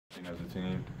working as a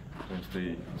team, and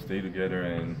stay together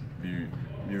and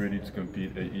be ready to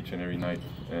compete each and every night.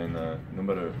 And no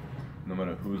matter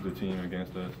who's the team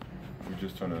against us, we're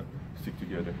just trying to stick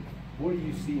together. What do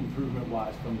you see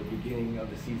improvement-wise from the beginning of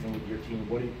the season with your team?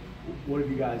 What have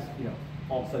you guys,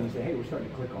 all of a sudden you say, hey, we're starting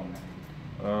to click on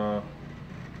that?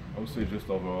 I would say just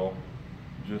overall,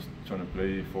 just trying to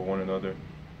play for one another,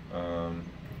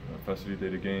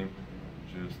 facilitate the game,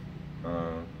 just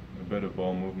a better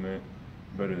ball movement,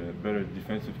 better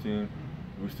defensive team.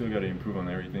 We still got to improve on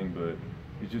everything, but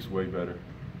it's just way better.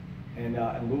 And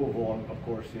Louisville, of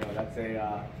course, that's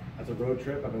a road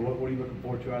trip. I mean, what are you looking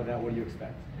forward to out of that? What do you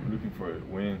expect? We're looking for a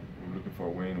win. We're looking for a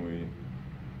win.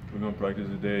 We're gonna practice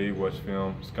today, watch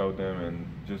film, scout them, and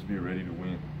just be ready to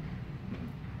win.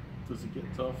 Does it get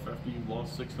tough after you've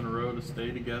lost 6 in a row to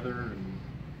stay together and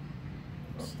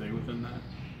stay within that?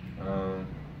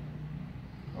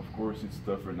 Of course, it's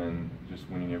tougher than just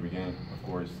winning every game, of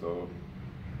course. So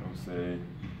I would say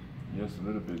yes, a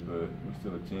little bit, but we're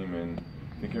still a team, and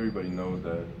I think everybody knows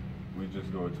that we just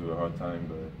go through a hard time,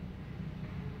 but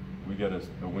we got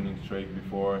a winning streak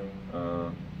before.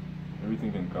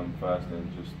 Everything can come fast,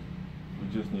 and we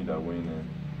just need that win, and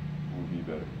we'll be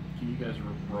better. Can you guys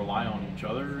rely on each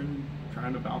other and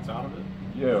trying to bounce out of it?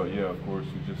 Yeah, of course.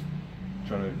 We're just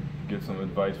trying to get some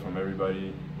advice from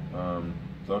everybody,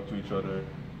 talk to each other,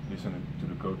 listen to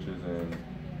the coaches, and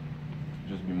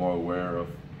just be more aware of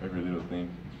every little thing.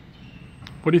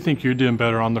 What do you think you're doing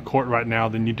better on the court right now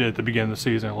than you did at the beginning of the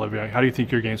season, Olivier? How do you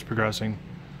think your game's progressing?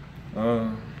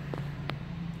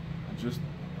 Just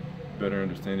better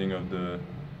understanding of the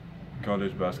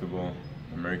college basketball,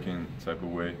 American type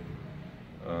of way.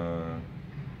 I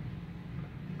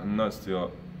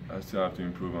still have to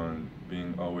improve on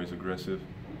being always aggressive,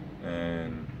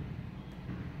 and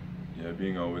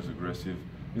being always aggressive.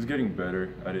 It's getting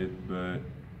better at it, but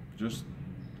just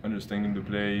understanding the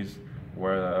plays,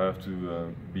 where I have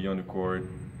to be on the court,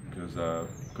 because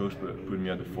coach put me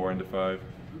at the 4 and the 5,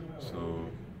 so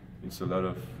it's a lot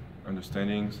of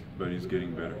understandings, but it's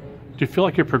getting better. Do you feel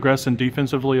like you're progressing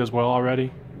defensively as well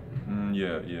already?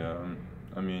 Yeah.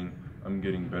 I mean, I'm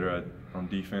getting better on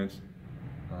defense.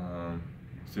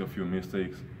 Still a few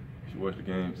mistakes. If you watch the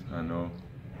games, I know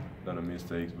a lot of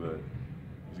mistakes, but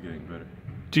it's getting better.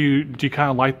 Do you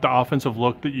kind of like the offensive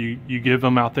look that you give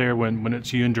them out there when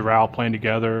it's you and Jarrell playing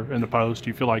together in the post? Do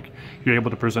you feel like you're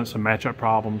able to present some matchup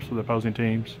problems for the opposing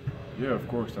teams? Yeah, of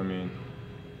course. I mean,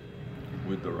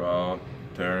 with Jarrell,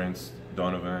 Terrence,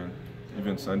 Donovan,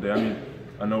 even Sunday. I mean,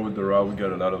 I know with Jarrell we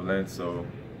got a lot of length, so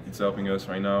it's helping us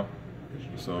right now.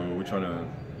 So we're trying to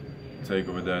take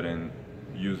over that and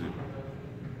use it.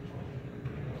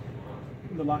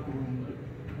 In the locker room,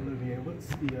 Olivier,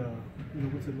 what's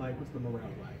it like? What's the morale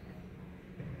like?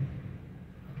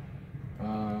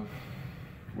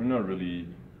 We're not really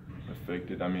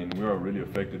affected. I mean, we are really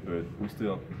affected, but we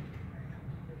still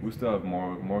have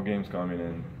more games coming,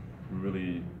 and we're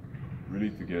really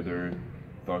together,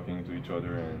 talking to each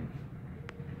other, and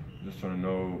just trying to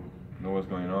know what's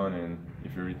going on, and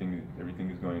if everything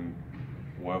is going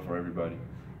well for everybody.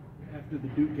 After the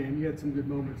Duke game, you had some good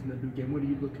moments in the Duke game. What are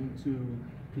you looking to?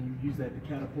 Can you use that to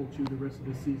catapult you the rest of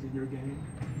the season, your game?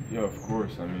 Yeah, of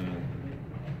course. I mean,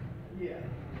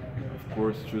 of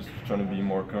course, just trying to be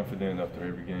more confident after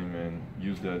every game and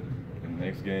use that in the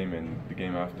next game and the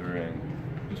game after, and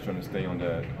just trying to stay on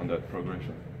that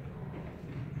progression.